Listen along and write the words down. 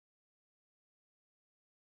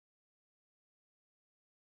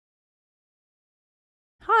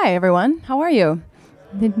Hi, everyone. How are you?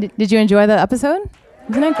 Did you enjoy the episode?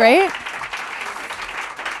 Isn't it great?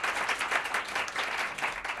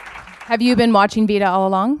 Have you been watching Vida all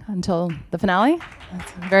along until the finale?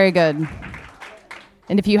 That's very good.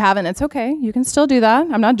 And if you haven't, it's okay. You can still do that.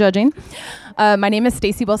 I'm not judging. My name is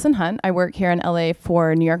Stacey Wilson-Hunt. I work here in LA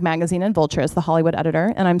for New York Magazine and Vulture as the Hollywood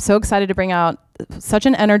editor. And I'm so excited to bring out such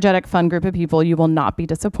an energetic, fun group of people. You will not be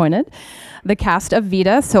disappointed. The cast of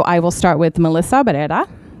Vida. So I will start with Melissa Barrera.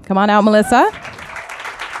 Come on out, Melissa.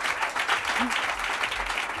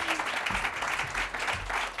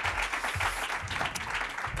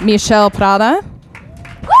 Mishel Prada.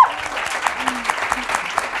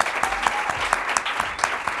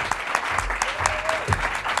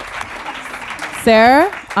 Sarah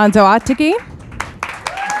Anzoategui.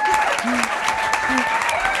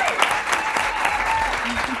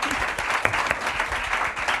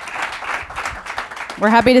 We're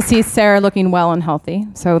happy to see Sarah looking well and healthy,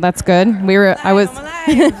 so that's good. I'm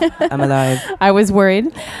alive. I was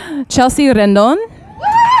worried. Chelsea Rendon.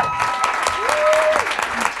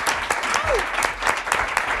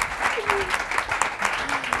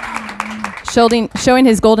 Showing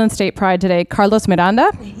his Golden State pride today, Carlos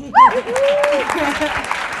Miranda.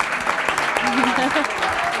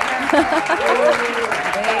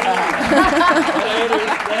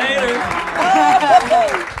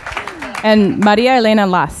 And Maria Elena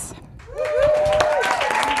Laas.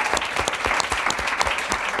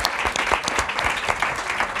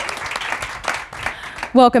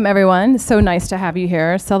 Welcome, everyone. So nice to have you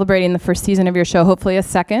here, celebrating the first season of your show, hopefully a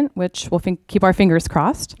second, which we'll keep our fingers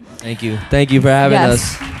crossed. Thank you. Thank you for having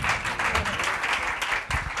us.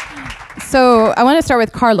 So I want to start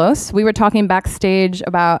with Carlos. We were talking backstage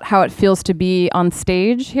about how it feels to be on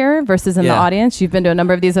stage here versus in the audience. You've been to a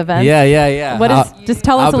number of these events. Yeah. Just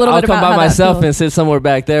tell us a little bit about how I'll come by myself that feels. and sit somewhere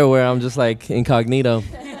back there where I'm just like incognito.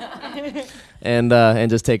 And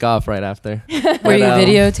just take off right after. Were you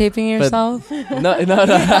videotaping yourself? No.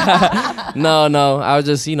 I was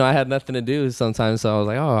just, I had nothing to do sometimes, so I was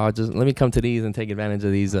like, let me come to these and take advantage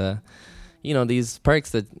of these, these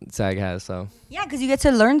perks that SAG has. So yeah, because you get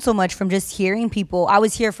to learn so much from just hearing people. I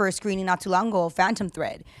was here for a screening not too long ago, Phantom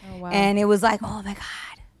Thread, and it was like, oh my god!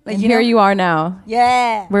 Like here you are now.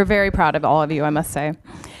 Yeah, we're very proud of all of you, I must say.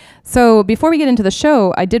 So before we get into the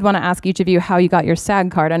show, I did want to ask each of you how you got your SAG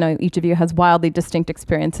card. I know each of you has wildly distinct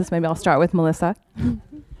experiences. Maybe I'll start with Melissa.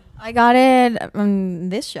 I got it on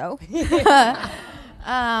this show. Yeah,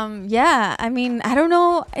 I mean, I don't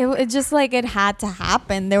know. It just like it had to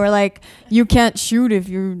happen. They were like, you can't shoot if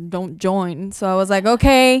you don't join. So I was like,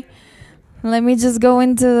 okay, let me just go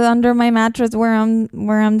into under my mattress where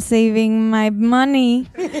I'm saving my money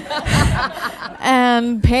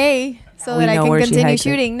and pay. So that I can continue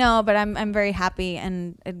shooting. No, but I'm very happy,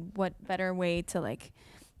 and what better way to like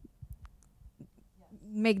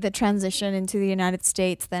make the transition into the United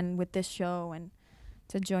States than with this show and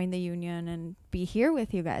to join the union and be here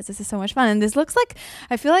with you guys. This is so much fun, and this looks like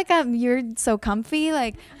I feel like you're so comfy.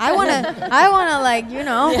 Like I wanna like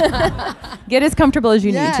get as comfortable as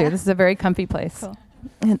you need to. This is a very comfy place. Cool.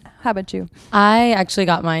 And how about you? I actually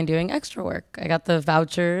got mine doing extra work. I got the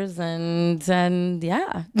vouchers and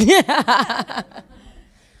yeah.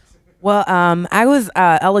 Well, I was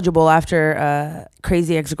eligible after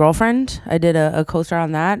Crazy Ex-Girlfriend. I did a co-star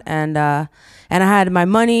on that, and I had my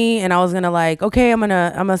money, and I was gonna like, okay, I'm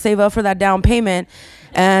gonna save up for that down payment,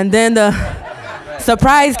 and then the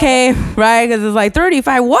surprise came, right? Because it's like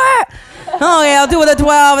 35. What? Oh yeah, I'll do it at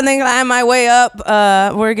 12 and then climb my way up.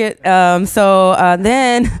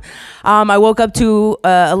 Then I woke up to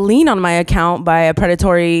a lien on my account by a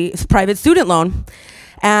predatory private student loan.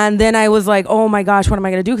 And then I was like, oh my gosh, what am I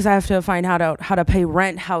gonna do? Because I have to find how to pay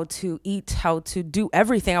rent, how to eat, how to do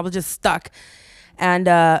everything. I was just stuck. And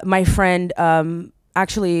my friend,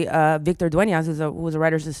 Victor Duenas, who was a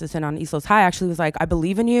writer's assistant on East Los High, actually was like, I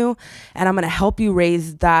believe in you, and I'm gonna help you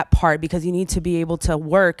raise that part because you need to be able to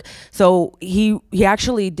work. So he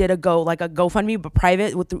actually did a GoFundMe, but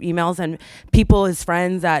private through emails and people, his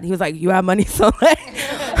friends, that he was like, you have money, so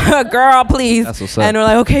like, girl, please. That's what's up. And we're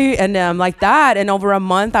like, okay, and like that, and over a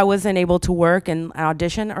month I wasn't able to work and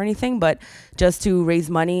audition or anything, but just to raise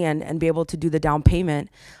money and be able to do the down payment.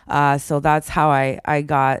 So that's how I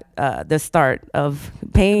got the start of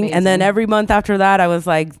paying. Amazing. And then every month after that, I was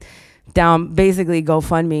like down, basically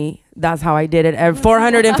GoFundMe. That's how I did it.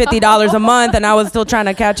 $450 a month, and I was still trying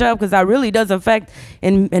to catch up because that really does affect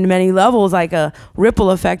in many levels, like a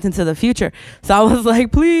ripple effect into the future. So I was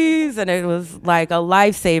like, please, and it was like a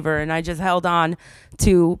lifesaver, and I just held on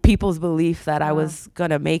to people's belief that I was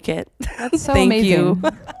gonna make it. That's so Thank amazing. you.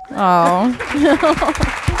 Oh.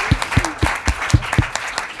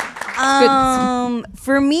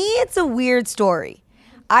 For me, it's a weird story.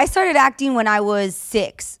 I started acting when I was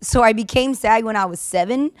 6, so I became SAG when I was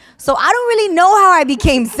 7. So I don't really know how I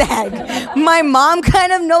became SAG. My mom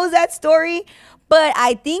kind of knows that story, but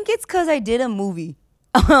I think it's because I did a movie.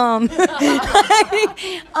 Because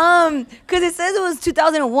it says it was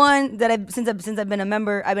 2001 that since I've been a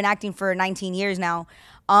member, I've been acting for 19 years now.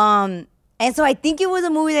 And so I think it was a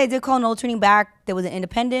movie that I did called No Turning Back. That was an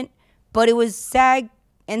independent, but it was SAG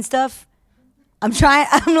and stuff. we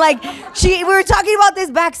were talking about this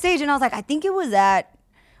backstage, and I was like, I think it was that.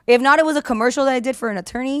 If not, it was a commercial that I did for an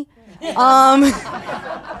attorney.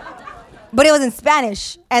 But it was in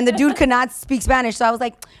Spanish, and the dude could not speak Spanish, so I was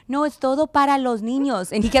like, no, it's todo para los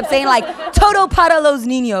niños. And he kept saying like, todo para los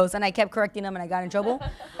niños, and I kept correcting him, and I got in trouble.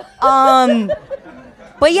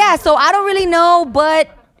 But yeah, so I don't really know, but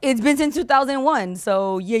it's been since 2001,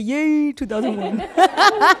 so yay, 2001.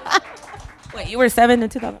 Wait, you were 7 in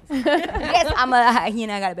 2000? Yes,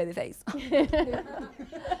 I got a baby face.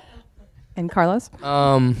 And Carlos?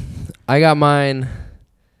 I got mine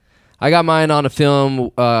on a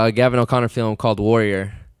film, Gavin O'Connor film called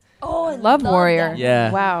Warrior. Oh, I Love Warrior. that.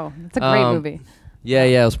 Yeah. Wow, it's a great movie. Yeah,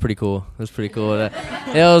 it was pretty cool. It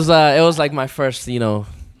was like my first,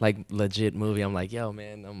 like legit movie. I'm like, yo,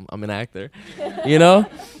 man, I'm an actor.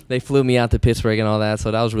 They flew me out to Pittsburgh and all that,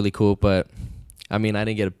 so that was really cool. But I mean, I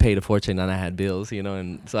didn't get paid a fortune, and I had bills,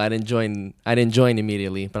 and so I didn't join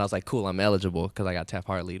immediately. But I was like, cool, I'm eligible because I got TAF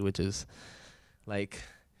Heart Lead, which is like,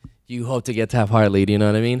 you hope to get TAF Heart Lead, you know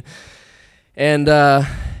what I mean? And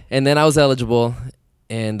then I was eligible,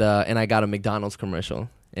 and I got a McDonald's commercial,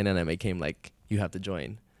 and then it became like, you have to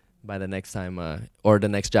join by the next time, or the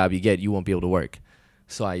next job you get, you won't be able to work.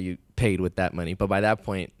 So I paid with that money, but by that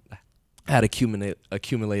point, I had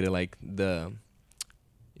accumulated like the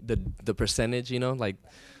percentage, like,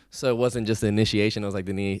 so it wasn't just the initiation. It was like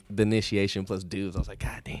the initiation plus dues. I was like,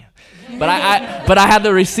 God damn. But I had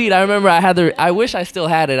the receipt. I remember I wish I still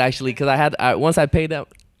had it actually, because once I paid that,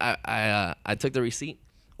 I took the receipt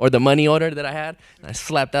or the money order that I had, and I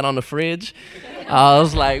slapped that on the fridge. I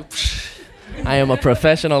was like, I am a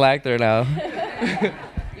professional actor now.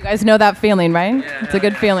 You guys know that feeling, right? Yeah. It's a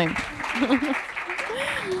good feeling.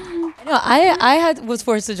 No, I was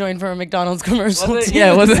forced to join for a McDonald's commercial. Was it?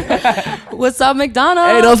 Yeah, was it? What's up,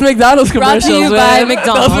 McDonald's? Hey, those McDonald's commercials, Brought to you by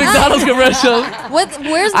McDonald's. Those McDonald's commercials.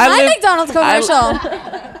 Where's my McDonald's commercial?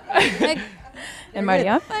 And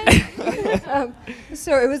Maria?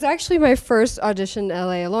 So it was actually my first audition in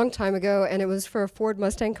LA a long time ago, and it was for a Ford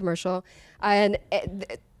Mustang commercial. And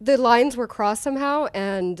the lines were crossed somehow,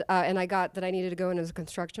 and I got that I needed to go in as a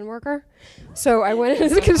construction worker. So I went in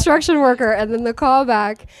as a construction worker, and then the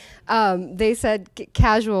callback, they said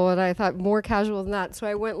casual, and I thought more casual than that. So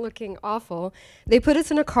I went looking awful. They put us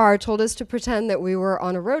in a car, told us to pretend that we were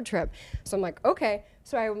on a road trip. So I'm like, okay.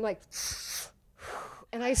 So I'm like,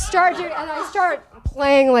 and I start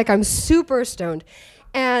playing like I'm super stoned.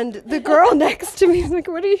 And the girl next to me is like,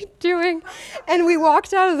 what are you doing? And we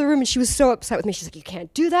walked out of the room, and she was so upset with me. She's like, you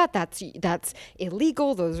can't do that. That's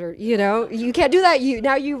illegal. Those are, you can't do that.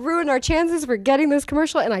 Now you ruined our chances for getting this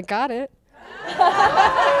commercial, and I got it.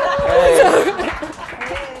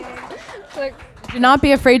 Do not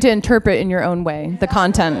be afraid to interpret in your own way the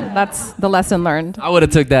content. That's the lesson learned. I would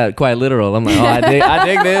have took that quite literal. I'm like, oh, I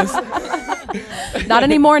dig this. Not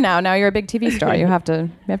anymore now. Now you're a big TV star. You have to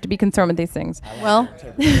be concerned with these things. Well.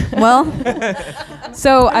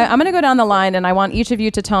 So I'm going to go down the line, and I want each of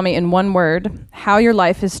you to tell me in one word how your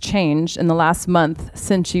life has changed in the last month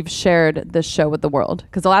since you've shared this show with the world.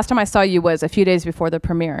 Because the last time I saw you was a few days before the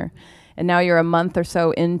premiere, and now you're a month or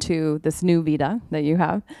so into this new Vida that you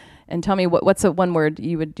have. And tell me what's the one word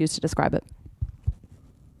you would use to describe it.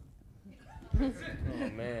 Oh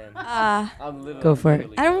man. Go for it.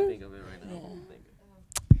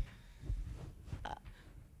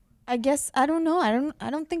 I guess I don't know. I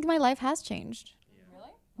don't think my life has changed.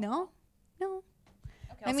 Really? No. Okay,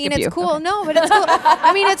 I mean, it's cool. Okay. No, but it's cool.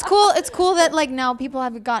 I mean, it's cool. It's cool that like now people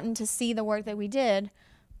have gotten to see the work that we did.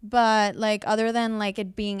 But like other than like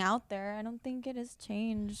it being out there, I don't think it has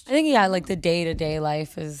changed. I think like the day-to-day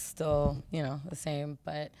life is still, the same,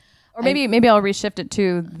 but or maybe I'll reshift it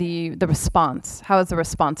to the response. How has the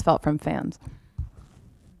response felt from fans?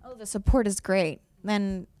 Oh, the support is great.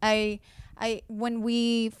 Then when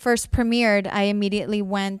we first premiered, I immediately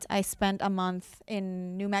I spent a month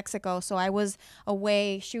in New Mexico. So I was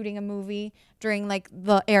away shooting a movie during like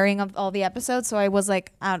the airing of all the episodes. So I was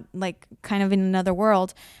like out, like kind of in another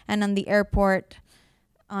world. And on the airport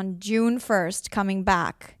on June 1st, coming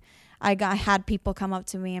back, I had people come up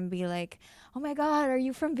to me and be like, oh my God, are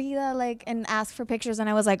you from Vida? Like, and ask for pictures. And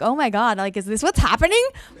I was like, oh my God, like, is this what's happening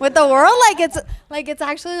with the world? It's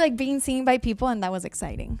actually like being seen by people. And that was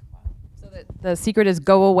exciting. The secret is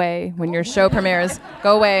go away when your show premieres.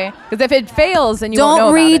 Go away. Because if it fails, then you won't know Don't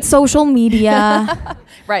about read it. social media.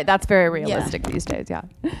 Right, that's very realistic these days, yeah.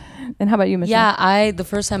 And how about you, Mishel? Yeah, the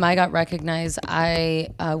first time I got recognized,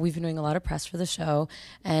 we've been doing a lot of press for the show,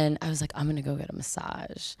 and I was like, I'm gonna go get a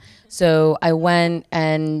massage. So I went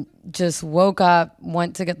and just woke up,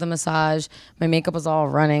 went to get the massage. My makeup was all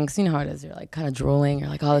running, because you know how it is. You're like kind of drooling. You're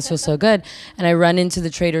like, oh, this feels so good. And I run into the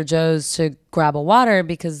Trader Joe's to grab a water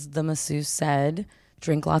because the masseuse said,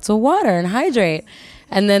 drink lots of water and hydrate.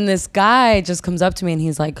 And then this guy just comes up to me and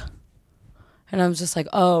he's like, and I was just like,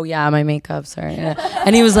 oh yeah, my makeup, sorry.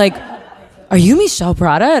 And he was like, are you Mishel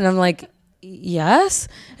Prada? And I'm like, yes.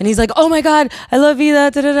 And he's like, oh my God, I love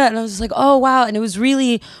Vida, da, da, da. And I was just like, oh wow. And it was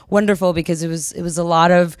really wonderful because it was a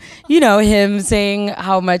lot of, him saying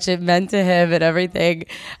how much it meant to him and everything.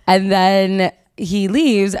 And then he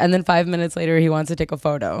leaves, and then 5 minutes later he wants to take a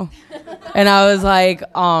photo. And I was like,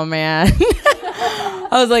 oh man.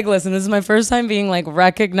 I was like, listen, this is my first time being like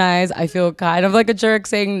recognized. I feel kind of like a jerk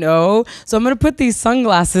saying no. So I'm going to put these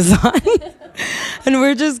sunglasses on and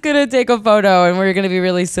we're just going to take a photo and we're going to be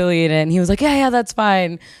really silly in it. And he was like, yeah, that's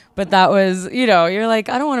fine. But that was, you're like,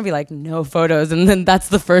 I don't want to be like, no photos. And then that's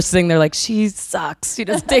the first thing. They're like, she sucks. She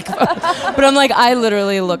doesn't take photos. But I'm like, I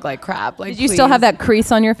literally look like crap. Like, did you still have that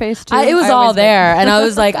crease on your face too? It was all there. And I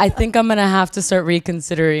was like, I think I'm going to have to start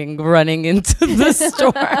reconsidering running into the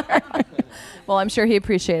store. Well, I'm sure he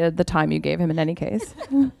appreciated the time you gave him in any case.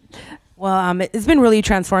 Well, it's been really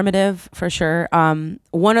transformative for sure.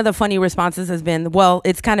 One of the funny responses has been, well,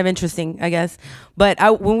 it's kind of interesting, I guess. But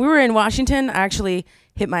when we were in Washington, I actually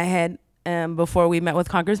hit my head before we met with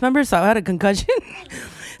Congress members, so I had a concussion.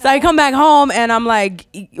 So I come back home and I'm like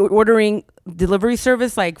ordering delivery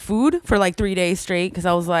service, like food for like 3 days straight, because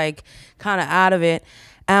I was like kind of out of it.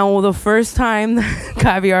 And the first time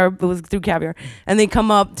it was through Caviar, and they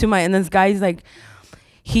come up to and this guy's like,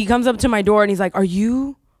 he comes up to my door and he's like, are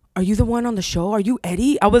you the one on the show? Are you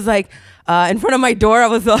Eddie? I was like, in front of my door, I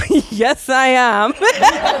was like, yes, I am.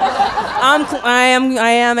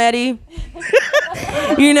 I am Eddie.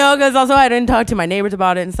 Because also I didn't talk to my neighbors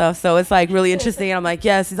about it and stuff. So it's like really interesting. And I'm like,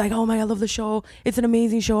 yes. He's like, oh my God, I love the show. It's an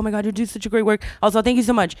amazing show. Oh my God, you do such a great work. Also, thank you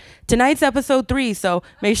so much. Tonight's episode 3, so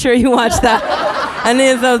make sure you watch that. And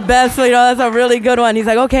it's the best, that's a really good one. He's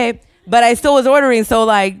like, okay. But I still was ordering, so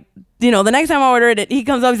like, the next time I ordered it, he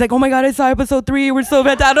comes up, he's like, oh my God, I saw episode 3, we're so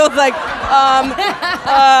fantastic. I was like,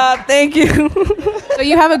 thank you. So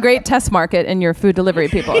you have a great test market in your food delivery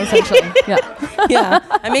people, essentially. Yeah.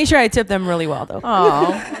 I made sure I tipped them really well, though. Oh,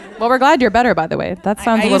 well, we're glad you're better, by the way. That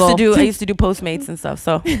sounds a little... I used to do Postmates and stuff,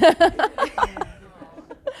 so.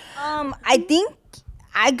 I think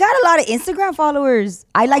I got a lot of Instagram followers.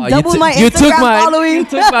 I doubled my Instagram following. You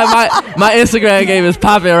took my Instagram game is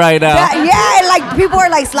popping right now. Yeah, like people are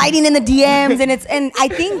like sliding in the DMs, and I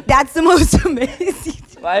think that's the most amazing.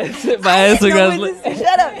 My Instagram.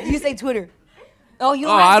 Shut up! You say Twitter. Oh, you.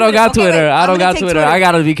 I don't got Twitter. I don't got Twitter. I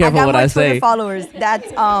gotta be careful what I say. Followers.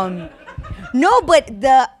 That's no, but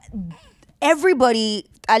everybody,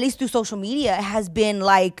 at least through social media, has been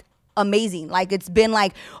like amazing. Like it's been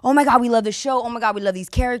like, oh my God, we love the show. Oh my God, we love these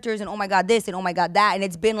characters, and oh my God, this, and oh my God, that, and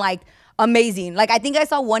it's been like amazing. Like I think I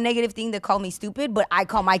saw one negative thing that called me stupid, but I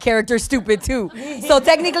call my character stupid too. So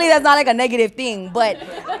technically that's not like a negative thing, but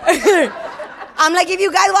I'm like, if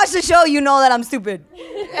you guys watch the show, you know that I'm stupid.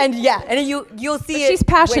 And yeah, and you'll see it. She's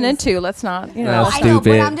passionate too. Let's not, That's I know,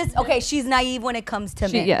 stupid. but I'm just okay. She's naive when it comes to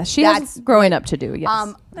men. Yeah, she has growing up to do.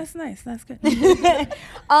 Yes. That's nice. That's good.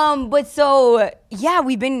 But so yeah,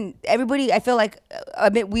 everybody. I feel like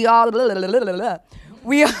we all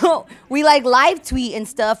we like live tweet and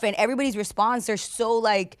stuff, and everybody's response are so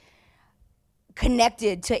like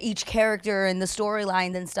connected to each character and the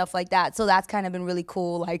storylines and stuff like that. So that's kind of been really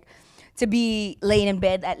cool. Like to be laying in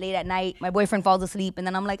bed late at night, my boyfriend falls asleep, and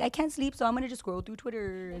then I'm like, I can't sleep, so I'm gonna just scroll through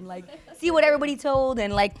Twitter and like see what everybody told,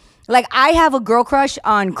 and like I have a girl crush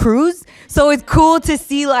on Cruz, so it's cool to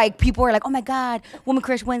see like people are like, oh my God, Woman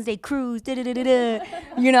Crush Wednesday, Cruz, da da da da da,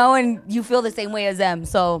 and you feel the same way as them.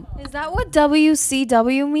 So Is that what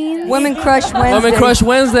WCW means? Women Crush Wednesday. Woman Crush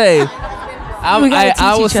Wednesday.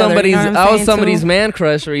 I was somebody's somebody's man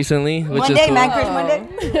crush recently, which Monday, is cool. Man Crush Monday.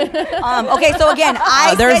 Okay, so again,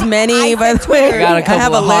 there's many, by the way. Got a couple I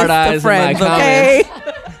have of a hard list eyes of friends, in my okay?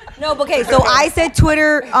 No, okay, so I said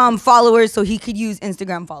Twitter followers, so he could use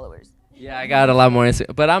Instagram followers. Yeah, I got a lot more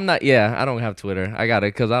Instagram, but I'm not. Yeah, I don't have Twitter. I got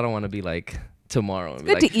it because I don't want to be like tomorrow. And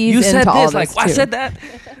Good be like, to ease you said into all this. Like, this, I too. said that.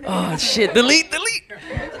 Oh shit! Delete.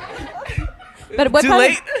 But what Too kind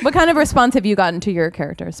late. of what kind of response have you gotten to your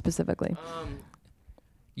character specifically?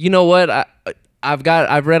 You know what? I've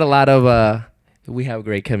read a lot of. We have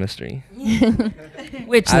great chemistry.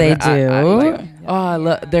 Which they do. I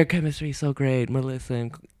love their chemistry is so great. Melissa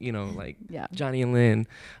and like Yeah. Johnny and Lynn.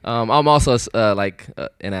 I'm also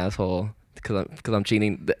an asshole because I'm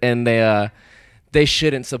cheating, and they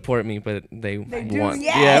shouldn't support me, but they want.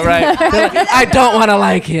 yes. Yeah, right. They're like, I don't want to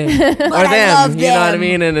like him or I them. love You know what I them.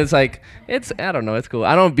 mean? And it's like I don't know. It's cool.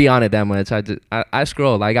 I don't be on it that much. I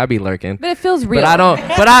scroll like I be lurking. But it feels real. But I don't.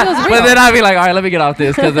 But then I'd be like, all right, let me get off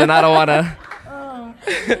this because then I don't want to.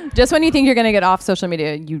 Just when you think you're going to get off social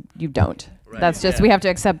media, you don't. That's just we have to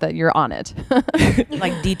accept that you're on it.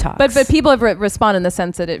 Like detox. But people have responded in the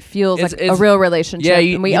sense that it feels like a real relationship, yeah,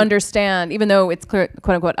 and we understand, even though it's quote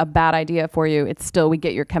unquote a bad idea for you, it's still we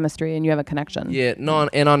get your chemistry and you have a connection. Yeah,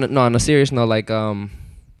 on a serious note,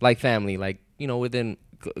 like family, like within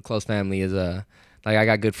close family is like I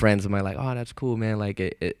got good friends and I'm like, oh, that's cool, man, like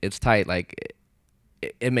it's tight, like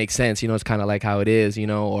it makes sense, it's kind of like how it is,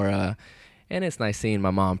 or and it's nice seeing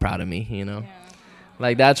my mom proud of me, Yeah.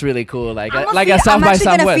 Like that's really cool. Like I'm a South I'm by actually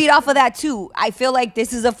gonna Southwest. feed off of that too. I feel like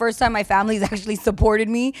this is the first time my family's actually supported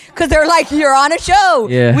me because they're like, "You're on a show.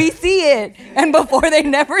 Yeah. We see it." And before they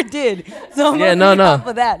never did. So I'm Yeah, gonna feed no. off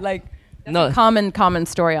of that. Like, No, Common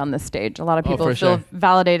story on this stage. A lot of people for feel sure.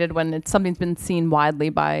 validated when something's been seen widely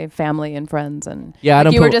by family and friends. And Yeah, I like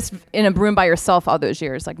don't you were put- just in a room by yourself all those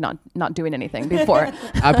years, like not doing anything before.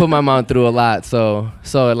 I put my mom through a lot, so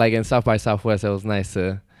like in South by Southwest, it was nice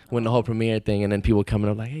to win the whole premiere thing, and then people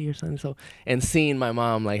coming up like, "Hey, your son," and seeing my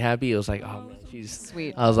mom like happy, it was like, "Oh, man, she's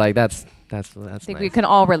Sweet. I was like, "That's I think nice." we can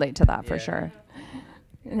all relate to that for sure.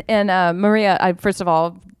 And Maria, first of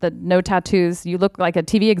all, the no tattoos. You look like a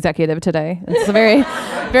TV executive today. It's very,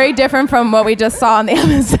 very different from what we just saw on the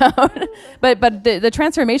episode. but the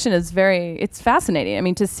transformation is it's fascinating. I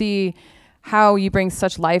mean, to see how you bring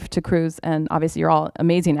such life to Cruz, and obviously you're all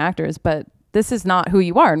amazing actors, but this is not who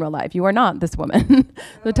you are in real life. You are not this woman.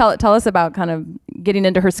 So tell us about kind of getting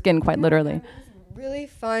into her skin quite literally. Really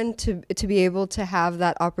fun to be able to have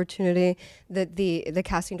that opportunity, that the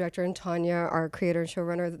casting director and Tanya, our creator and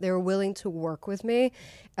showrunner, they were willing to work with me,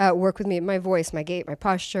 my voice, my gait, my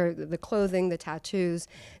posture, the clothing, the tattoos,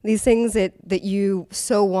 these things that you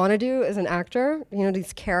so want to do as an actor,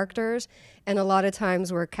 these characters, and a lot of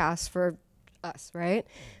times we're cast for us, right?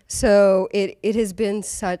 So it has been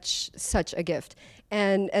such a gift.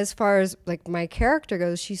 And as far as like my character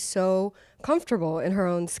goes, she's so comfortable in her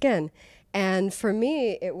own skin. And for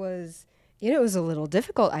me, it was a little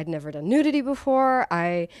difficult. I'd never done nudity before.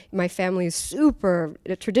 My family is super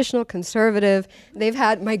traditional, conservative. They've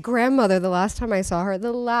had my grandmother, the last time I saw her,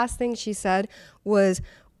 the last thing she said was,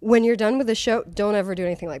 "When you're done with the show, don't ever do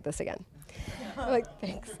anything like this again." I'm like,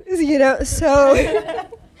 thanks.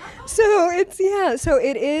 So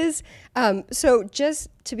it is. So just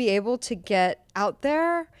to be able to get out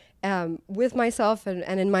there with myself and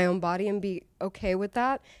in my own body and be okay with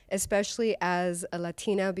that, especially as a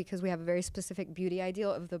Latina, because we have a very specific beauty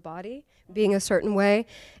ideal of the body being a certain way,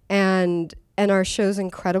 and our show's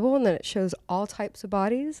incredible in that it shows all types of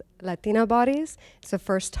bodies, Latina bodies. It's the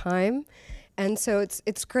first time. And so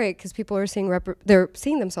it's great because people are they're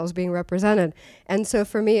seeing themselves being represented. And so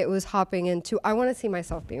for me, it was hopping into, I want to see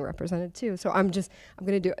myself being represented too. So I'm going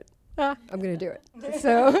to do it. I'm going to do it.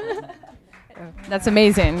 So That's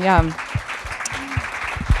amazing. Yeah.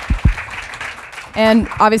 And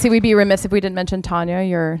obviously we'd be remiss if we didn't mention Tanya,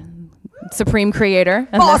 your supreme creator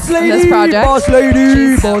in this project. Boss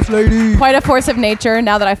lady. Quite a force of nature.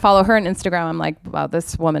 Now that I follow her on Instagram, I'm like, wow,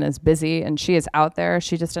 this woman is busy and she is out there.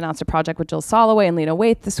 She just announced a project with Jill Soloway and Lena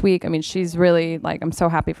Waithe this week. I mean, she's really like, I'm so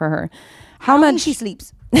happy for her. How much she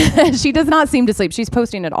sleeps? She does not seem to sleep. She's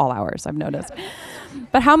posting at all hours, I've noticed.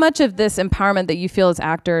 But how much of this empowerment that you feel as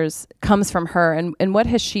actors comes from her, and what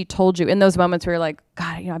has she told you in those moments where you're like,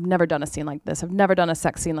 God, I've never done a scene like this. I've never done a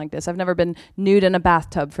sex scene like this. I've never been nude in a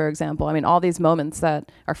bathtub, for example. I mean, all these moments that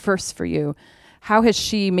are firsts for you. How has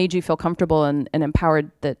she made you feel comfortable and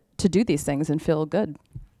empowered to do these things and feel good?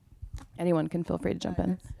 Anyone can feel free to jump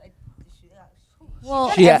in.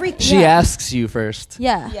 Well, She asks you first.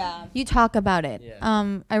 yeah. You talk about it.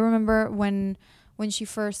 Yeah. I remember when she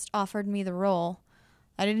first offered me the role,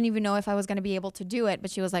 I didn't even know if I was going to be able to do it,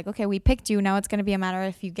 but she was like, "Okay, we picked you. Now it's going to be a matter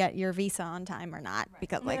if you get your visa on time or not,"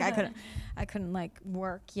 because like I couldn't like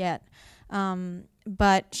work yet.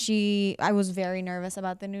 But I was very nervous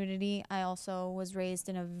about the nudity. I also was raised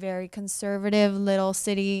in a very conservative little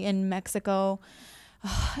city in Mexico,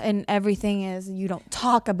 and everything is you don't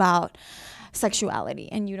talk about sexuality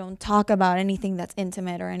and you don't talk about anything that's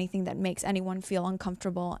intimate or anything that makes anyone feel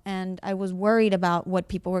uncomfortable. And I was worried about what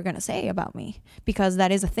people were going to say about me, because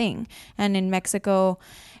that is a thing. And in Mexico,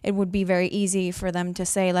 it would be very easy for them to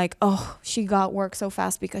say like, oh, she got work so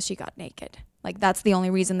fast because she got naked. Like that's the only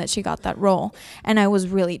reason that she got that role. And I was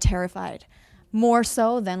really terrified, more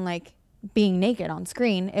so than like being naked on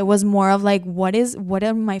screen. It was more of like, what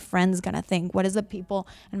are my friends gonna think? What is the people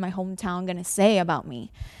in my hometown gonna say about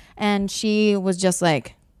me? And she was just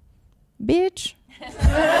like, bitch.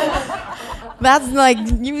 That's like,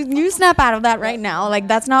 you snap out of that right now. Like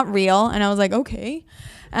that's not real. And I was like, okay.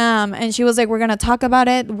 And she was like, we're going to talk about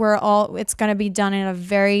it. It's going to be done in a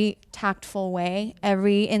very tactful way.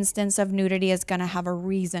 Every instance of nudity is going to have a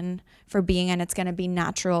reason for being, and it's going to be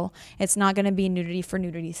natural. It's not going to be nudity for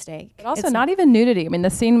nudity's sake. But also not even nudity. I mean, the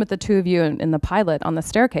scene with the two of you in the pilot on the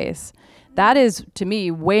staircase, that is, to me,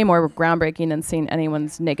 way more groundbreaking than seeing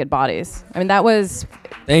anyone's naked bodies. I mean, that was...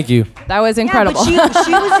 Thank you. That was incredible. Yeah, but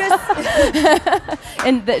she was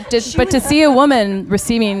just... but to see a woman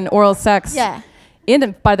receiving oral sex... Yeah.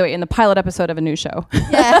 By the way, in the pilot episode of a new show.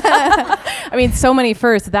 Yeah. I mean, so many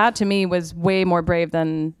firsts. That to me was way more brave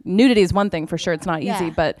than nudity is one thing for sure. It's not easy,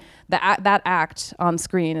 but that act on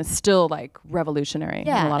screen is still like revolutionary.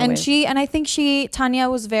 Yeah, in a lot of ways. and I think Tanya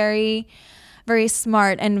was very, very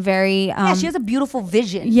smart and very. Yeah, she has a beautiful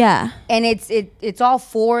vision. Yeah, and it's all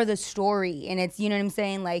for the story, and it's, you know what I'm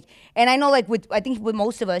saying, like. And I know, like, I think with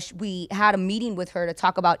most of us, we had a meeting with her to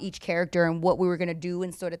talk about each character and what we were gonna do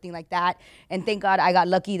and sort of thing like that. And thank God I got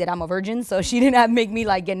lucky that I'm a virgin, so she didn't have to make me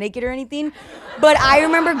like get naked or anything. But I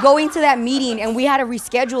remember going to that meeting and we had to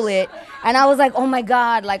reschedule it, and I was like, oh my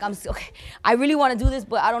God, like I really want to do this,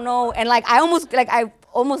 but I don't know. And like I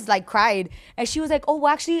almost cried, and she was like, oh,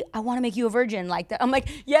 well, actually, I want to make you a virgin like that. I'm like,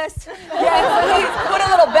 yes, please, put a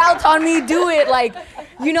little belt on me, do it, like,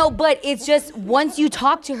 you know. But it's just, once you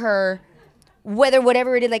talk to her,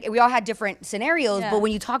 whatever it is, like, we all had different scenarios, but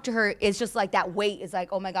when you talk to her, it's just like that weight is like,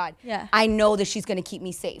 oh my God, I know that she's gonna keep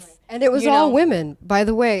me safe. And it was all women, by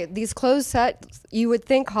the way. These closed sets, you would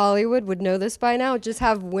think Hollywood would know this by now. Just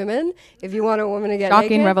have women if you want a woman to get naked.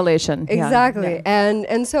 Shocking revelation. Exactly. Yeah.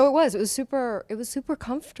 And so it was super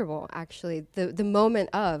comfortable, actually. The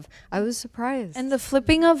moment of, I was surprised. and the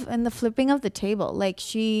flipping of the table, like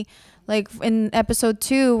in episode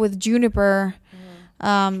 2 with Juniper.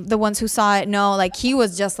 The ones who saw it know, like, he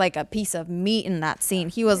was just like a piece of meat in that scene.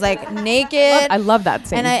 He was like naked. I love that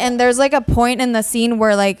scene. And there's like a point in the scene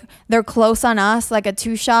where like they're close on us, like a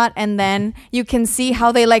 2-shot, and then you can see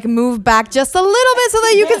how they like move back just a little bit so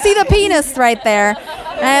that you can see the penis right there.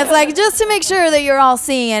 And it's like just to make sure that you're all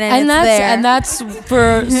seeing it, and it's there. And that's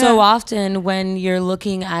for so often when you're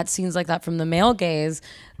looking at scenes like that from the male gaze,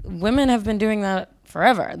 women have been doing that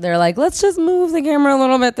forever. They're like, let's just move the camera a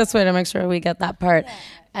little bit this way to make sure we get that part. Yeah.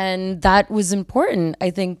 And that was important,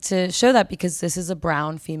 I think, to show that, because this is a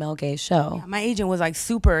brown female gay show. Yeah, my agent was like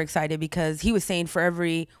super excited because he was saying for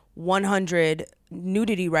every 100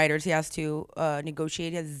 nudity writers he has to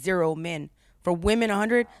negotiate, he has 0 men. For women,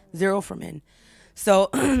 100, 0 for men. So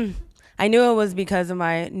I knew it was because of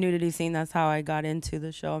my nudity scene. That's how I got into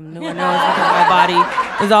the show. I knew it was because of my body.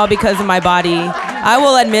 It was all because of my body. I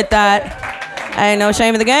will admit that. I ain't no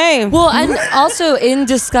shame in the game. Well, and also in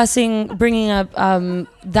bringing up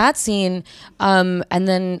that scene, and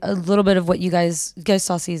then a little bit of what you guys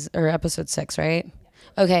saw episode 6, right?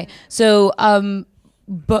 Okay, so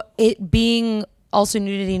but it being also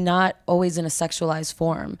nudity, not always in a sexualized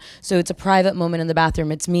form. So it's a private moment in the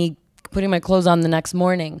bathroom. It's me putting my clothes on the next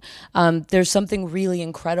morning. There's something really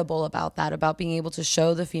incredible about that, about being able to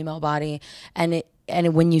show the female body,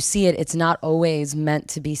 and when you see it, it's not always meant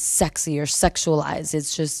to be sexy or sexualized.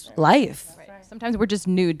 It's just life. Right. Sometimes we're just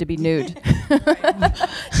nude to be nude.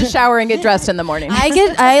 Just shower and get dressed in the morning.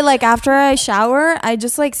 After I shower, I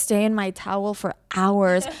just like stay in my towel for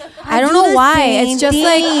hours. I don't know why. It's just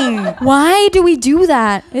like, why do we do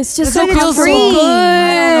that? It's just so feels good.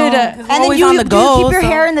 And then you keep your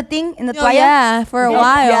hair in the thing, in the toalla? Yeah, for a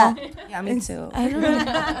while. Yeah, me too. I don't know.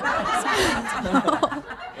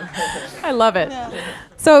 I love it. Yeah.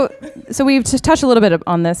 So we've just touched a little bit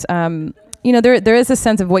on this. There is a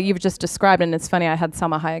sense of what you've just described, and it's funny. I had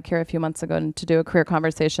Salma Hayek here a few months ago to do a career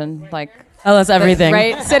conversation, like tell us everything,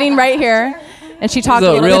 right? Sitting right here, and she talked.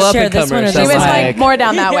 Real up and comer. She was like more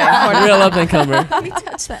down that way. Real up and comer. Let me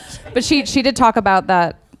touch that. But she did talk about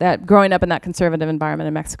that growing up in that conservative environment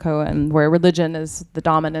in Mexico, and where religion is the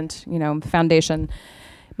dominant foundation.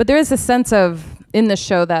 But there is a sense of in this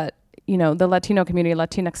show that you know, the Latino community,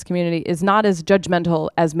 Latinx community is not as judgmental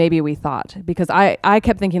as maybe we thought. Because I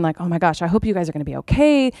kept thinking like, oh my gosh, I hope you guys are going to be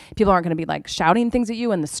okay. People aren't going to be like shouting things at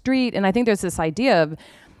you in the street. And I think there's this idea of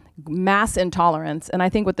mass intolerance. And I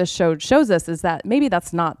think what this show shows us is that maybe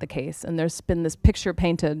that's not the case. And there's been this picture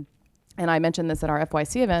painted, and I mentioned this at our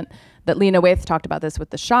FYC event, that Lena Waithe talked about this with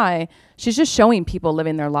The Shy. She's just showing people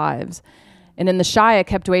living their lives. And in The Shy, I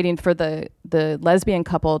kept waiting for the lesbian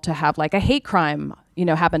couple to have like a hate crime, you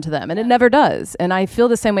know, happen to them. And it never does. And I feel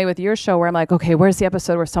the same way with your show where I'm like, okay, where's the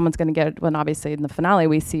episode where someone's going to get, when obviously in the finale,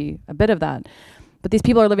 we see a bit of that. But these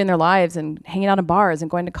people are living their lives and hanging out in bars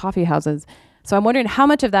and going to coffee houses. So I'm wondering how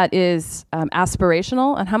much of that is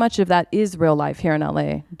aspirational and how much of that is real life here in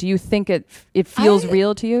LA? Do you think it feels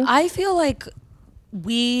real to you? I feel like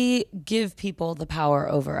we give people the power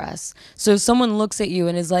over us. So if someone looks at you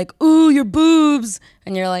and is like, ooh, your boobs,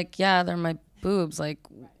 and you're like, yeah, they're my boobs, like,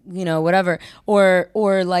 you know, whatever. Or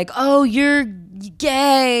like, oh, you're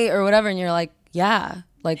gay or whatever, and you're like, yeah.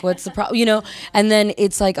 Like, what's the problem? You know, and then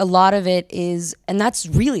it's like a lot of it is, and that's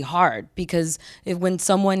really hard because when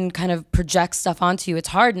someone kind of projects stuff onto you, it's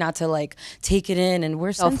hard not to like take it in. And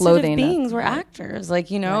we're sensitive beings, we're actors,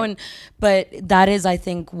 like, you know, and but that is, I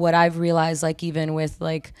think, what I've realized, like, even with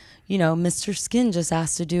like, you know, Mr. Skin just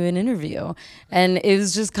asked to do an interview, and it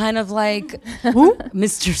was just kind of like, who?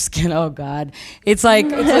 Mr. Skin. Oh God, it's like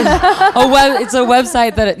it's a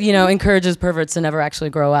website that, you know, encourages perverts to never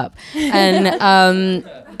actually grow up, and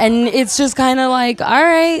it's just kind of like, all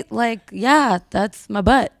right, like, yeah, that's my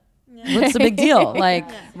butt. What's the big deal? Like,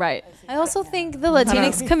 right. I also think the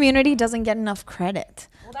Latinx community doesn't get enough credit.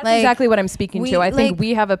 That's like, exactly what I'm speaking to. I think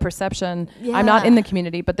we have a perception, I'm not in the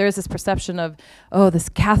community, but there's this perception of, oh, this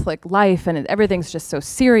Catholic life and everything's just so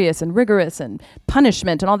serious and rigorous and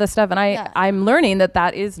punishment and all this stuff. And I'm learning that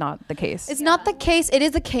that is not the case. It's not the case. It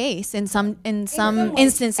is the case in some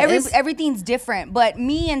instances. Everything's different. But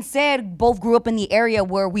me and Sid both grew up in the area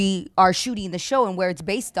where we are shooting the show and where it's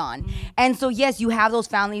based on. Mm-hmm. And so, yes, you have those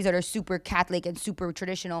families that are super Catholic and super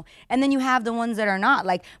traditional. And then you have the ones that are not.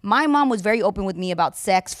 Like, my mom was very open with me about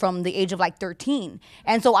sex from the age of like 13.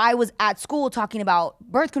 And so I was at school talking about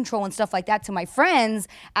birth control and stuff like that to my friends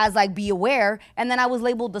as like, be aware. And then I was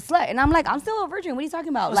labeled the slut. And I'm like, I'm still a virgin. What are you talking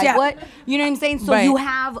about? Like, what? You know what I'm saying? So you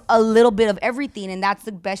have a little bit of everything. And that's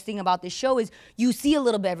the best thing about this show is you see a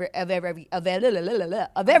little bit of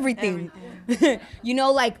everything. You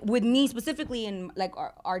know, like with me specifically and like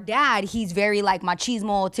our dad, he's very like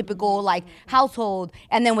machismo, typical like household.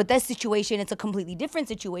 And then with this situation, it's a completely different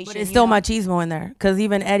situation. But it's still machismo in there, because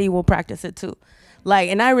even Eddie will practice it too. Like,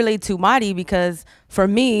 and I relate to Madi because for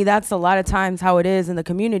me, that's a lot of times how it is in the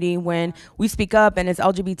community when we speak up and it's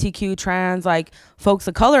LGBTQ, trans, like folks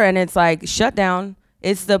of color, and it's like shut down.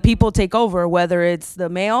 It's the people take over, whether it's the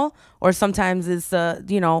male or sometimes it's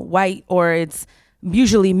you know, white, or it's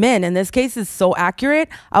usually men. In this case, it's so accurate.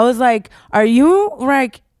 I was like, are you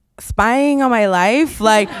like spying on my life?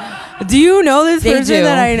 Like, do you know this person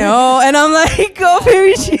that I know? And I'm like, oh,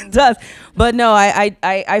 maybe she does. But no,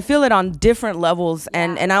 I feel it on different levels,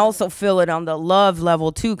 and I also feel it on the love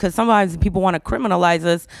level too, because sometimes people want to criminalize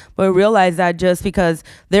us, but realize that just because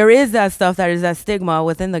there is that stuff, that is that stigma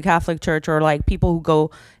within the Catholic Church, or like people who go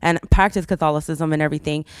and practice Catholicism and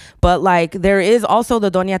everything, but like there is also the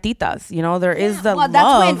Doña Titas, you know, there is the love.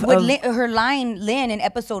 That's when her line, Lynn, in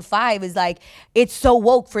episode 5 is like, it's so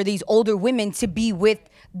woke for these older women to be with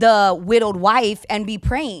the widowed wife and be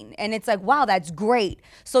praying. And it's like, wow, that's great.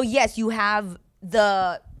 So yes, you have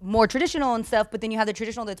the more traditional and stuff, but then you have the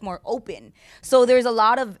traditional that's more open. So there's a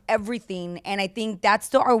lot of everything, and I think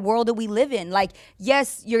that's our world that we live in. Like,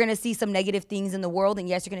 yes, you're gonna see some negative things in the world, and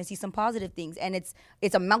yes, you're gonna see some positive things, and it's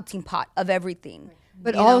a melting pot of everything.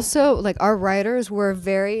 But also, like, our writers were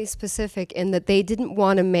very specific in that they didn't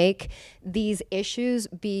want to make these issues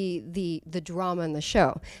be the drama in the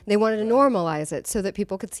show. They wanted to normalize it so that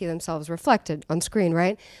people could see themselves reflected on screen,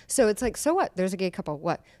 right? So it's like, so what? There's a gay couple.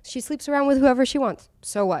 What? She sleeps around with whoever she wants.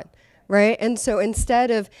 So what? Right? And so instead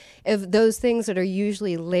of those things that are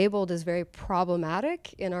usually labeled as very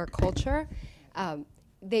problematic in our culture,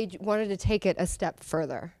 they wanted to take it a step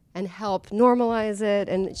further and help normalize it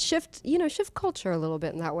and shift culture a little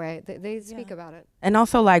bit in that way. They speak about it. And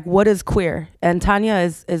also, like, what is queer? And Tanya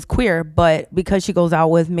is queer, but because she goes out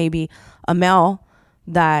with maybe a male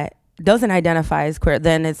that doesn't identify as queer,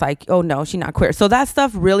 then it's like, oh no, she's not queer. So that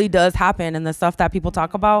stuff really does happen, and the stuff that people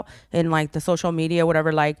talk about in like the social media,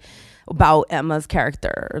 whatever, like about Emma's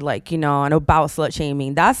character, like, you know, and about slut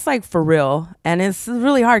shaming, that's like for real. And it's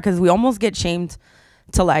really hard because we almost get shamed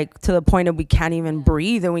to the point of we can't even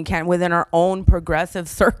breathe, and we can't within our own progressive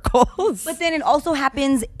circles. But then it also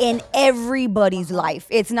happens in everybody's life.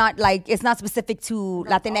 It's not specific to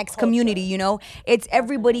Latinx community, you know. It's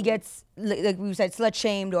everybody gets, like we said, slut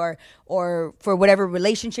shamed or for whatever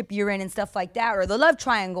relationship you're in and stuff like that, or the love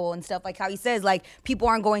triangle and stuff, like how he says, like, people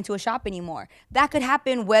aren't going to a shop anymore. That could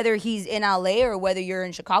happen whether he's in LA or whether you're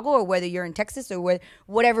in Chicago or whether you're in Texas or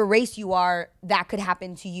whatever race you are. That could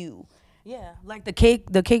happen to you. Yeah, like the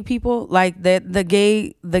cake people, like the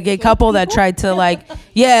gay couple that tried to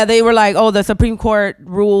they were like, oh, the Supreme Court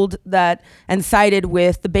ruled that and sided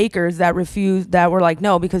with the bakers that refused, that were like,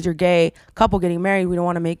 no, because you're gay couple getting married, we don't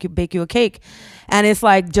want to bake you a cake. And it's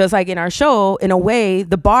like, just like in our show, in a way,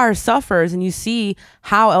 the bar suffers, and you see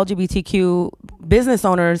how LGBTQ business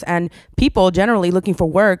owners and people generally looking for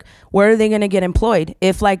work, where are they going to get employed?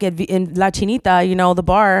 If like in La Chinita, you know, the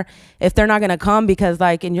bar, if they're not going to come because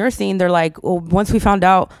like in your scene, they're like, well, once we found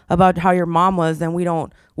out about how your mom was, then we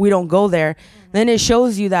don't go there. Then it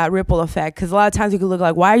shows you that ripple effect, because a lot of times you could look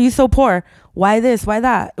like, why are you so poor? Why this? Why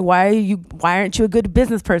that? Why aren't you a good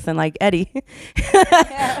business person like Eddie?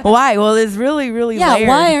 Why? Well, it's really, really layered.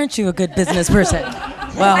 Why aren't you a good business person?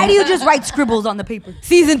 Well, why do you just write scribbles on the paper?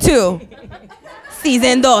 Season 2.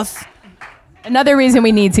 Season 2. Another reason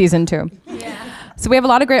we need season 2. Yeah. So we have a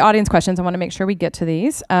lot of great audience questions. I want to make sure we get to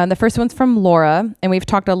these. The first one's from Laura, and we've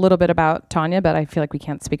talked a little bit about Tanya, but I feel like we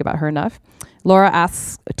can't speak about her enough. Laura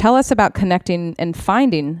asks, tell us about connecting and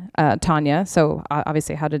finding Tanya. So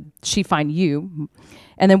obviously, how did she find you?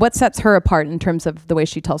 And then what sets her apart in terms of the way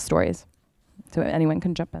she tells stories? So anyone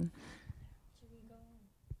can jump in.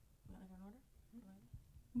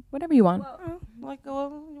 Whatever you want. We want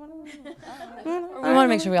to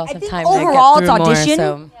make sure we also have time overall to get through audition,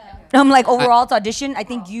 more. So. I'm like, overall it's audition. I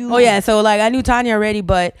think you. Oh yeah, so like I knew Tanya already,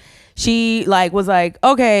 but she like was like,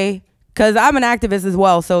 okay, because I'm an activist as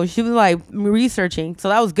well, so she was like researching, so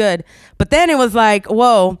that was good. But then it was like,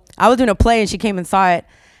 whoa, I was doing a play and she came and saw it,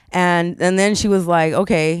 and then she was like,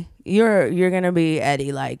 okay, you're gonna be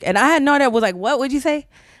Eddie, like, and I had no idea. Was like, what would you say?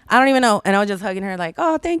 I don't even know. And I was just hugging her like,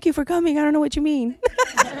 oh, thank you for coming. I don't know what you mean.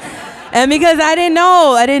 And because I didn't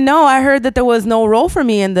know. I heard that there was no role for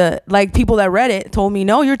me, and the like people that read it told me,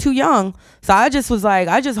 no, you're too young. So I just was like,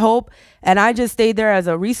 I just hope, and I just stayed there as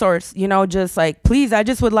a resource, you know, just like, please, I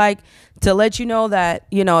just would like to let you know that,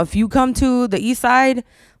 you know, if you come to the East Side,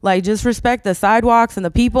 like, just respect the sidewalks and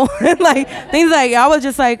the people, and like things like, I was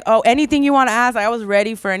just like, oh, anything you want to ask, I was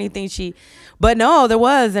ready for anything but no, there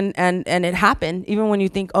was, and it happened, even when you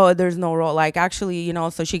think, oh, there's no role, like, actually, you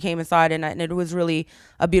know, so she came inside, and it was really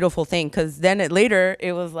a beautiful thing, because then later,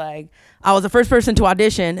 it was like, I was the first person to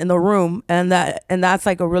audition in the room, and that's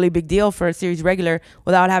like a really big deal for a series regular,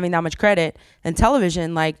 without having that much credit and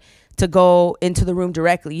television, like, to go into the room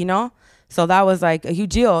directly, you know? So that was like a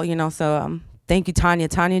huge deal, you know, so thank you, Tanya.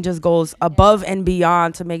 Tanya just goes above and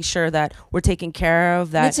beyond to make sure that we're taken care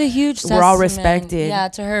of, that it's a huge we're all respected. Yeah,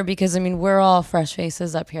 to her, because I mean, we're all fresh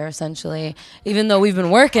faces up here, essentially. Even though we've been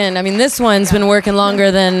working, I mean, this one's been working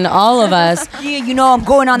longer than all of us. Yeah, you know, I'm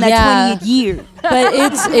going on that 20th year. But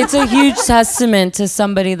it's a huge testament to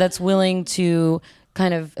somebody that's willing to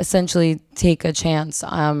kind of essentially take a chance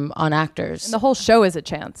on actors. And the whole show is a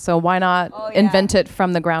chance, so why not invent it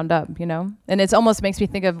from the ground up, you know? And it almost makes me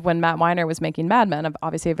think of when Matt Weiner was making Mad Men,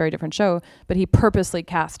 obviously a very different show, but he purposely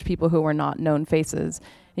cast people who were not known faces.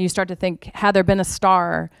 And you start to think, had there been a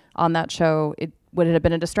star on that show, would it have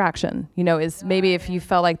been a distraction? You know, maybe if you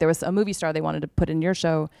felt like there was a movie star they wanted to put in your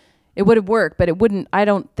show, it would have worked, but it wouldn't, I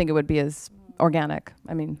don't think it would be as organic.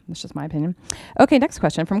 I mean, that's just my opinion. Okay, next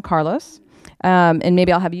question from Carlos. And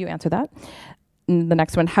maybe I'll have you answer that. And the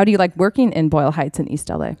next one, how do you like working in Boyle Heights in East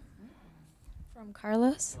LA? From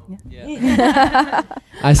Carlos? Yeah.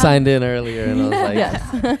 I signed in earlier and I was like,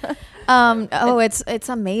 yes. It's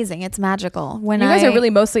amazing. It's magical. When you guys are really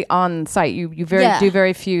mostly on site. You do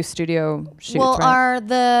very few studio shoots. Well, right?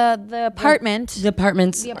 the apartment. The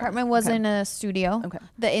apartment was in a studio. Okay.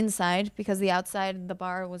 The inside, because the outside, the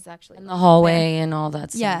bar was actually in the hallway and all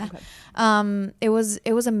that stuff. Yeah. Okay. It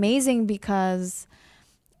was amazing because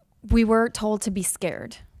we were told to be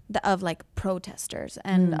scared of like protesters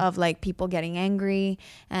and of like people getting angry,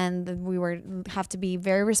 and we have to be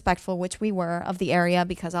very respectful, which we were, of the area,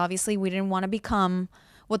 because obviously we didn't want to become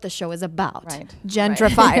what the show is about, right?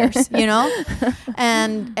 Gentrifiers, you know.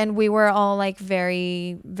 And we were all like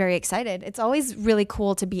very, very excited. It's always really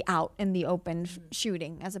cool to be out in the open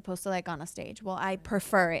shooting as opposed to like on a stage. Well, I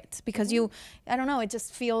prefer it because I don't know, it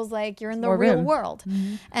just feels like you're in the real world.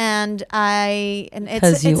 And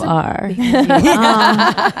because you are.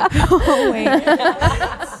 Oh, wait.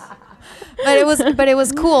 but it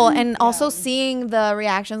was cool, and also seeing the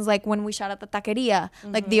reactions, like when we shot at the taqueria,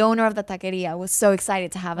 like the owner of the taqueria was so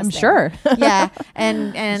excited to have us. I'm there. sure. Yeah,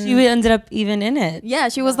 and She ended up even in it. yeah,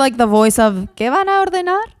 she was like the voice of ¿Qué van a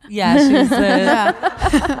ordenar? Yeah, she was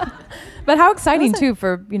But how exciting too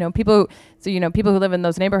for people. So people who live in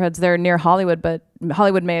those neighborhoods, they're near Hollywood, but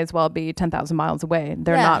Hollywood may as well be 10,000 miles away.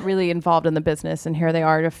 They're not really involved in the business, and here they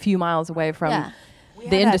are, a few miles away from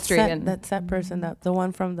the industry. That set person, the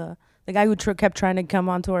one from the guy who kept trying to come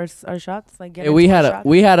onto our shots. Like we had a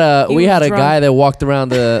guy that walked around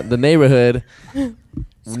the neighborhood.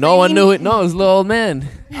 No one knew it. No, it was a little old man.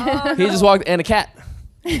 He just walked, and a cat.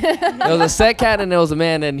 There was a set cat and there was a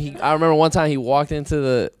man, and I remember one time he walked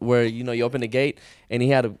into where you open the gate, and he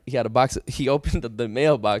had a box. He opened the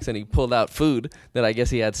mailbox and he pulled out food that I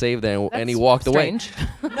guess he had saved there, and he walked away.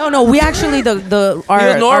 No, we actually he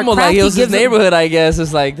was normal, like it was his neighborhood. I guess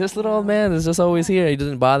it's like this little old man is just always here. He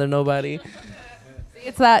doesn't bother nobody.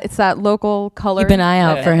 It's that local color. Keep an eye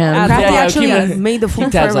out for him. Crafty actually made the food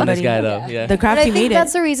for tabs on everybody. this guy though. Yeah. The Crafty But I made think it.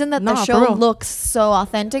 that's the reason that the show looks so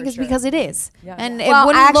authentic is because it is. Yeah. And it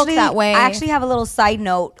wouldn't look that way. I actually have a little side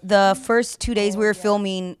note. The first 2 days we were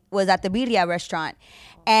filming was at the Vida restaurant.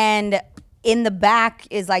 And in the back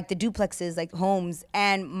is like the duplexes, like homes.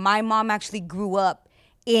 And my mom actually grew up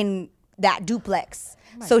in that duplex.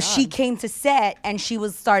 So she came to set and she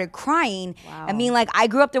started crying. Wow. I mean, like, I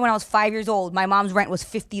grew up there when I was 5 years old. My mom's rent was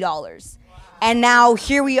 $50. And now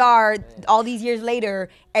here we are all these years later,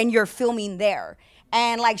 and you're filming there.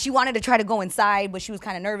 And like, she wanted to try to go inside, but she was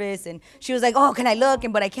kind of nervous. And she was like, oh, can I look?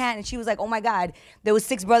 But I can't. And she was like, oh my God, there was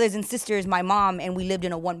 6 brothers and sisters, my mom, and we lived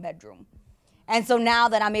in a 1-bedroom. And so now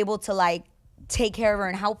that I'm able to like take care of her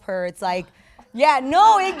and help her, it's like, yeah,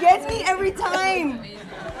 no, it gets me every time.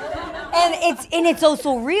 And it's so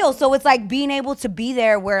surreal. So it's like being able to be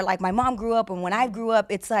there where like my mom grew up, and when I grew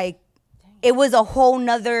up, it's like, it was a whole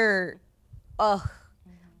nother,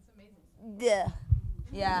 yeah.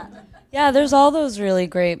 Yeah, there's all those really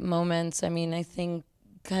great moments. I mean, I think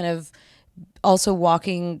kind of also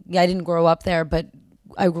walking, I didn't grow up there, but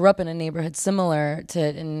I grew up in a neighborhood similar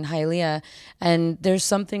to in Hialeah, and there's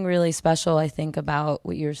something really special, I think, about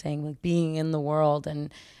what you were saying, like being in the world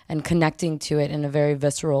and connecting to it in a very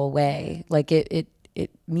visceral way. Like it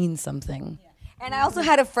means something. Yeah. And I also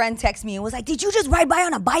had a friend text me and was like, did you just ride by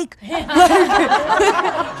on a bike? And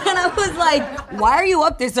I was like, why are you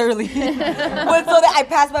up this early? But so that I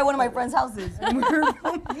passed by one of my friend's houses.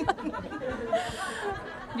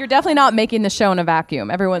 You're definitely not making the show in a vacuum.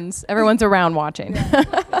 Everyone's around watching.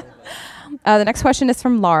 The next question is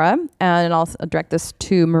from Laura, and I'll direct this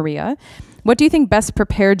to Maria. What do you think best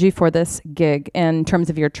prepared you for this gig in terms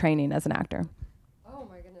of your training as an actor? Oh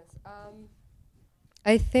my goodness.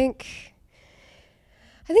 I think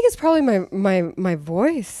it's probably my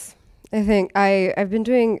voice. I think I've been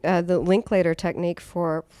doing the Linklater technique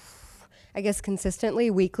for, I guess, consistently,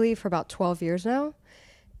 weekly for about 12 years now.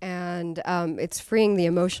 And it's freeing the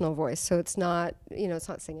emotional voice. So it's not, it's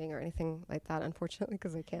not singing or anything like that, unfortunately,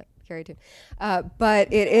 because I can't carry tune. But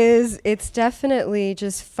it's definitely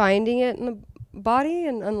just finding it in the body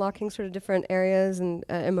and unlocking sort of different areas and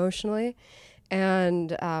emotionally.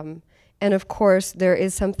 And of course, there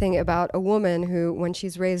is something about a woman who, when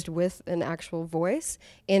she's raised with an actual voice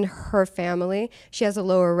in her family, she has a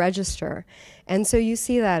lower register. And so you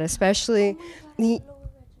see that, especially...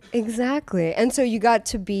 Exactly. And so you got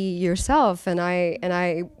to be yourself, and I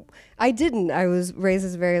didn't. I was raised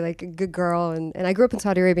as very like a good girl, and I grew up in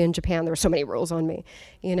Saudi Arabia and Japan. There were so many rules on me,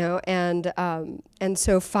 and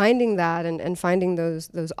so finding that and finding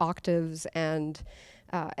those octaves and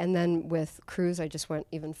then with Cruise, I just went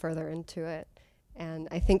even further into it. And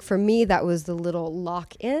I think for me that was the little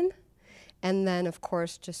lock in, and then of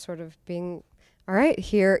course just sort of being, all right,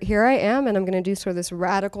 here I am, and I'm going to do sort of this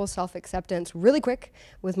radical self-acceptance really quick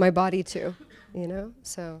with my body too,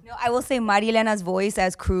 so. No, I will say Elena's voice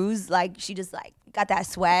as Cruz, like, she just like got that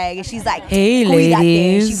swag, and she's like, hey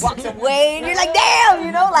ladies. She walks away, and you're like,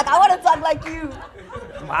 damn, like, I want to talk like you.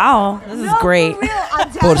 Wow, this is great. For real,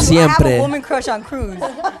 I'm telling you, I have a woman crush on Cruz,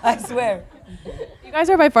 I swear. You guys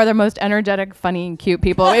are by far the most energetic, funny, and cute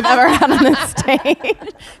people we've ever had on this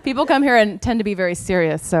stage. People come here and tend to be very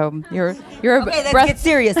serious, so you're okay, let's get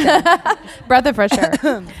serious then. Breath of fresh air.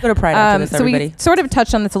 Go to Pride after this, everybody. So we sort of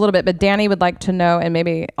touched on this a little bit, but Danny would like to know, and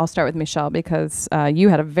maybe I'll start with Mishel, because you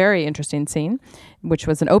had a very interesting scene, which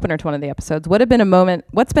was an opener to one of the episodes. What's been a moment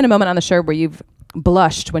on the show where you've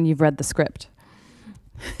blushed when you've read the script?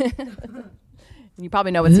 You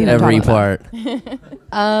probably know what scene I'm talking about. Every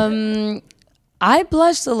part. I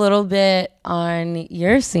blushed a little bit on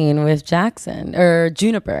your scene with Jackson or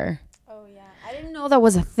Juniper. Oh yeah, I didn't know that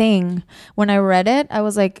was a thing. When I read it, I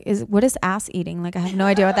was like, what is ass eating? Like, I have no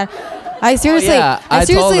idea what that. I seriously, I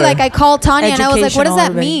seriously, told her. like, I called Tanya and I was like, what does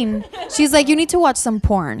that Educational mean? She's like, you need to watch some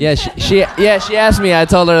porn. Yeah, she asked me. I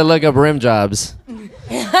told her to look up rim jobs. You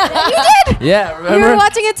did? Yeah, remember? We were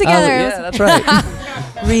watching it together. Yeah, that's right.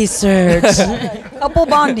 Research. Couple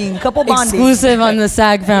bonding. Exclusive on the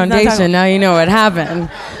SAG Foundation. Now you know what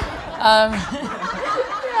happened.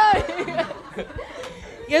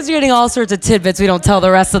 You guys are getting all sorts of tidbits we don't tell the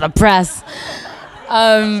rest of the press.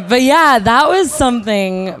 But yeah, that was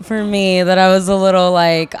something for me that I was a little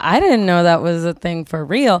like, I didn't know that was a thing for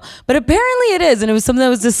real. But apparently it is. And it was something that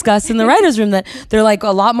was discussed in the writer's room that they're like,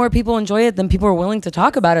 a lot more people enjoy it than people are willing to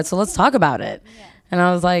talk about it. So let's talk about it. Yeah. And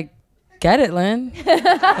I was like, get it, Lynn. We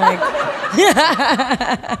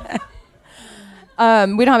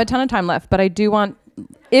don't have a ton of time left, but I do want,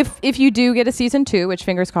 if you do get a season 2, which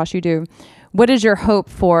fingers crossed you do, what is your hope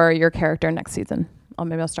for your character next season?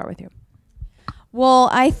 Maybe I'll start with you. Well,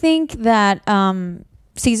 I think that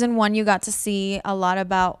season 1, you got to see a lot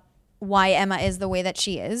about why Emma is the way that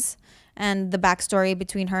she is and the backstory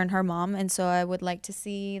between her and her mom. And so I would like to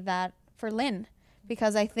see that for Lynn,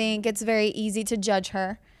 because I think it's very easy to judge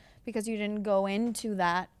her because you didn't go into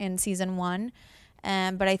that in season 1.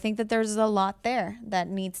 But I think that there's a lot there that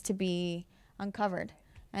needs to be uncovered.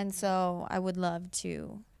 And so I would love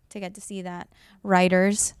to get to see that.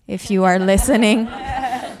 Writers, if you are listening,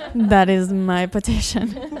 that is my petition.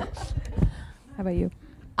 How about you?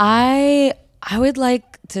 I would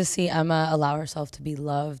like to see Emma allow herself to be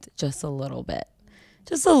loved just a little bit.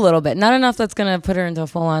 Just a little bit. Not enough that's going to put her into a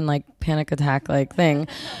full-on like panic attack like thing.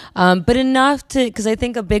 But enough to, because I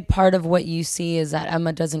think a big part of what you see is that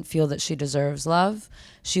Emma doesn't feel that she deserves love.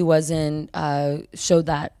 She wasn't showed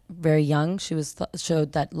that very young. She was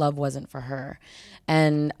showed that love wasn't for her.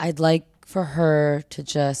 And I'd like for her to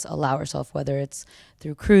just allow herself, whether it's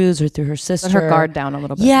through Cruz or through her sister. Let her guard down a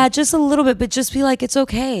little bit. Yeah, just a little bit, but just be like, it's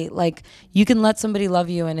okay. Like, you can let somebody love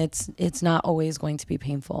you and it's not always going to be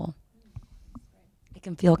painful. It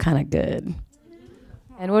can feel kind of good.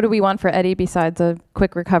 And what do we want for Eddie besides a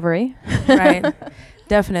quick recovery? Right.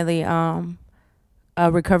 Definitely. A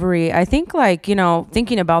recovery. I think, like, you know,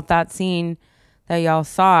 thinking about that scene that y'all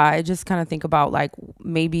saw, I just kind of think about like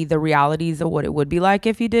maybe the realities of what it would be like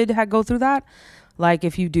if you did go through that. Like,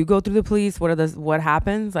 if you do go through the police, what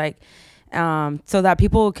happens? Like, so that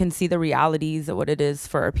people can see the realities of what it is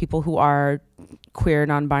for people who are queer,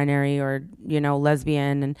 non-binary, or, you know,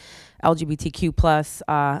 lesbian and LGBTQ plus,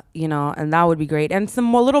 you know, and that would be great. And a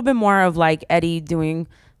little bit more of like Eddie doing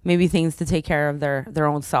maybe things to take care of their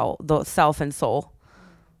own self and soul.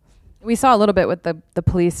 We saw a little bit with the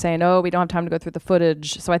police saying, oh, we don't have time to go through the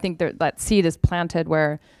footage. So I think that seed is planted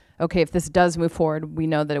where, okay, if this does move forward, we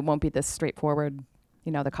know that it won't be this straightforward.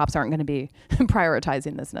 You know, the cops aren't going to be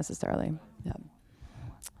prioritizing this necessarily. Yeah.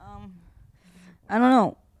 I don't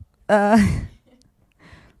know.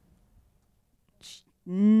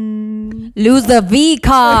 Lose the V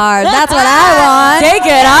card. That's what I want. Take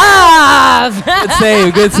it off. Good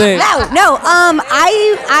save. Good save. No.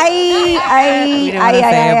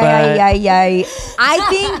 I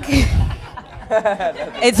think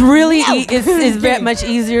It's really it's much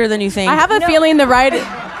easier than you think. I have a feeling the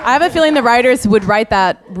writers would write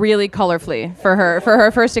that really colorfully for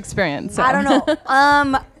her first experience. So. I don't know.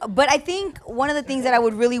 But I think one of the things that I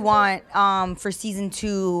would really want for season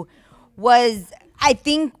 2 was, I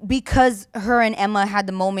think, because her and Emma had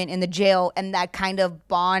the moment in the jail and that kind of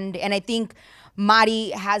bond, and I think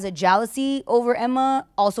Mari has a jealousy over Emma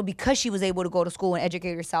also because she was able to go to school and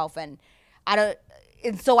educate herself, and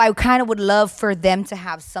so I kind of would love for them to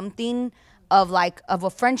have something of a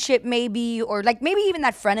friendship maybe, or like maybe even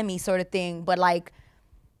that frenemy sort of thing, but like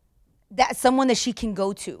that's someone that she can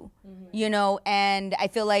go to, you know. And I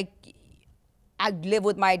feel like I live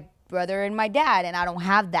with my brother and my dad and I don't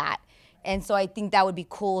have that. And so I think that would be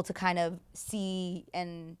cool to kind of see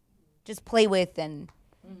and just play with, and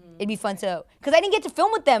it'd be fun to, because I didn't get to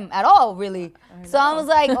film with them at all, really. So I was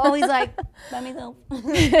like, always like, let me go.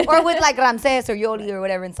 Or with like Ramses or Yoli or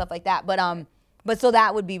whatever and stuff like that. But so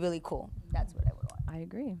that would be really cool. That's what I would want. I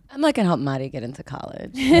agree. I'm not going to help Mari get into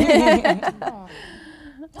college.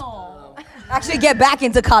 Actually get back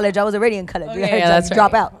into college. I was already in college. Okay, yeah, that's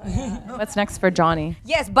drop out. What's next for Johnny?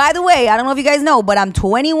 Yes, by the way, I don't know if you guys know, but I'm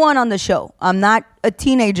 21 on the show. I'm not a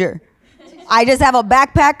teenager. I just have a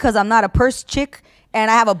backpack because I'm not a purse chick, and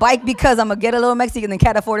I have a bike because I'm a get a little Mexican and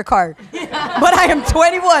can't afford a car. But I am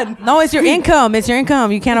 21. No, it's your income. It's your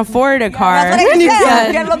income. You can't afford a car. That's what I said.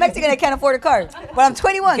 I'm get a little Mexican and can't afford a car. But I'm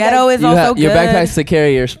 21. Ghetto is also good. Your backpack's to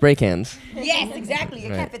carry your spray cans. Yes, exactly. You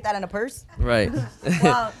can't fit that in a purse. Right.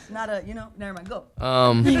 Well, not a, never mind. Go.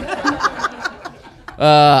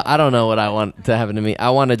 I don't know what I want to happen to me. I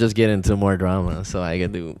want to just get into more drama so I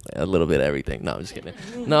can do a little bit of everything. No, I'm just kidding.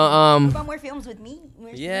 No, about more films with me.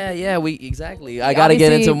 Yeah, we exactly. I gotta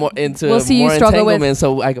get into more more entanglement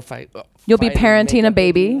so I can fight. You'll be parenting a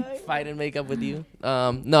baby. Fight and make up with you.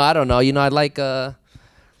 No, I don't know. I'd like.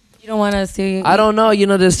 You don't want to see. I don't know.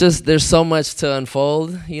 There's so much to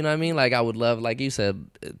unfold. You know what I mean? Like I would love, like you said,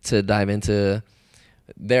 to dive into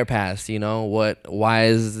their past. Why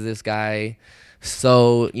is this guy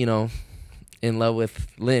so in love with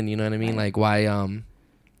Lynn? You know what I mean? Like why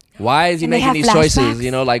is he making these choices?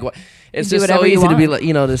 Like what? It's just so easy to be like,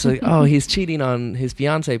 just like, oh, he's cheating on his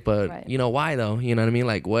fiance, but why though? You know what I mean?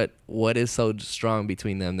 Like what is so strong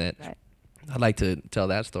between them that I'd like to tell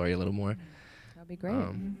that story a little more. That'd be great.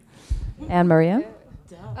 And Maria?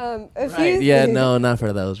 Yeah, no, not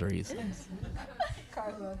for those reasons.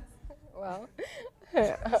 Well,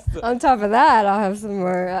 on top of that, I'll have some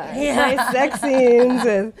more nice sex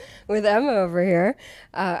scenes with Emma over here.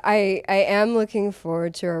 I am looking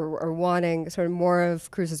forward to or wanting sort of more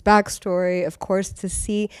of Cruz's backstory, of course, to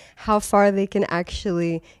see how far they can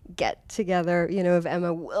actually get together, if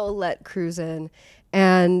Emma will let Cruz in.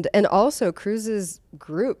 And also Cruz's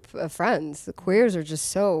group of friends, the queers, are just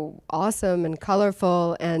so awesome and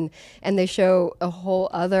colorful, and they show a whole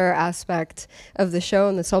other aspect of the show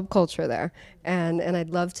and the subculture there. And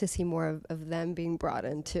I'd love to see more of them being brought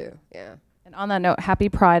in too. Yeah. And on that note, happy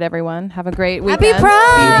Pride, everyone. Have a great weekend. Happy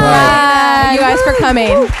Pride! Thank you guys for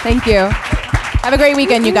coming. Thank you. Have a great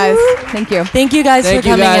weekend, you guys. Thank you. Thank you guys for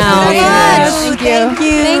coming out. Oh my gosh. Thank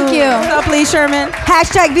you. Thank you. What's up, Lee Sherman?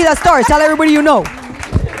 #Vida Stars. Tell everybody you know.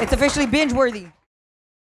 It's officially binge worthy.